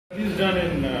Studies done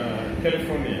in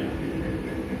California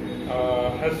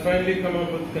has finally come up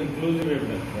with conclusive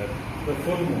evidence that the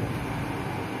full moon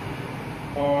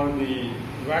or the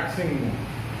waxing moon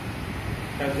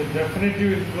has a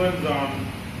definitive influence on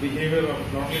behavior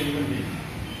of not only human beings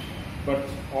but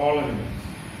all animals.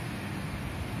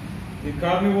 The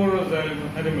carnivorous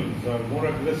animals are more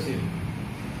aggressive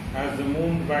as the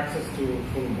moon waxes to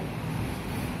full moon.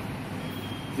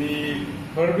 The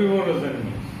herbivorous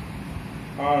animals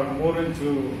are more into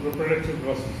reproductive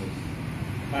processes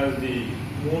as the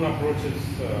moon approaches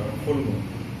full moon.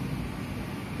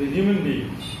 The human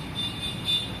beings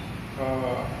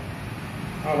are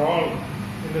all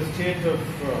in a state of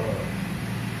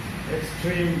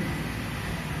extreme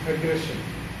aggression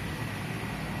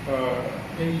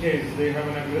in case they have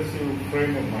an aggressive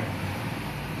frame of mind.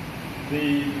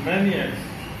 The maniacs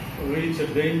reach a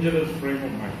dangerous frame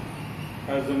of mind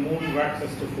as the moon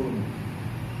waxes to full moon.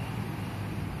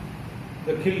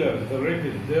 The killers, the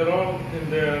rapists, they are all in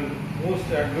their most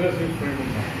aggressive frame of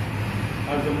mind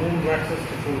as the moon waxes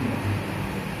to full moon.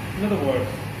 In other words,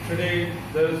 today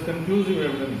there is conclusive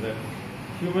evidence that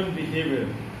human behavior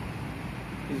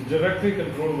is directly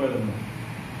controlled by the moon.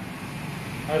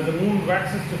 As the moon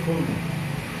waxes to full moon,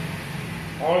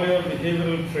 all your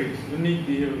behavioral traits, unique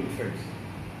behavioral traits,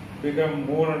 become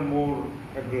more and more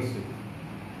aggressive.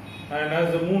 And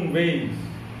as the moon wanes,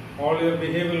 all your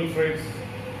behavioral traits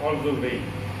also wane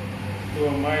to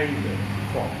a mild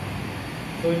form.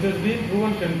 So it has been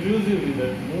proven conclusively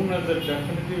that moon has a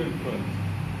definitive influence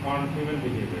on human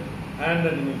behavior and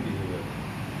animal behavior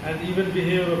and even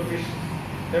behavior of fish.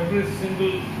 Every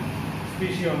single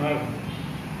species on earth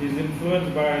is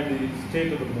influenced by the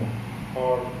state of the moon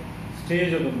or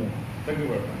stage of the moon. Thank you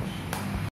very much.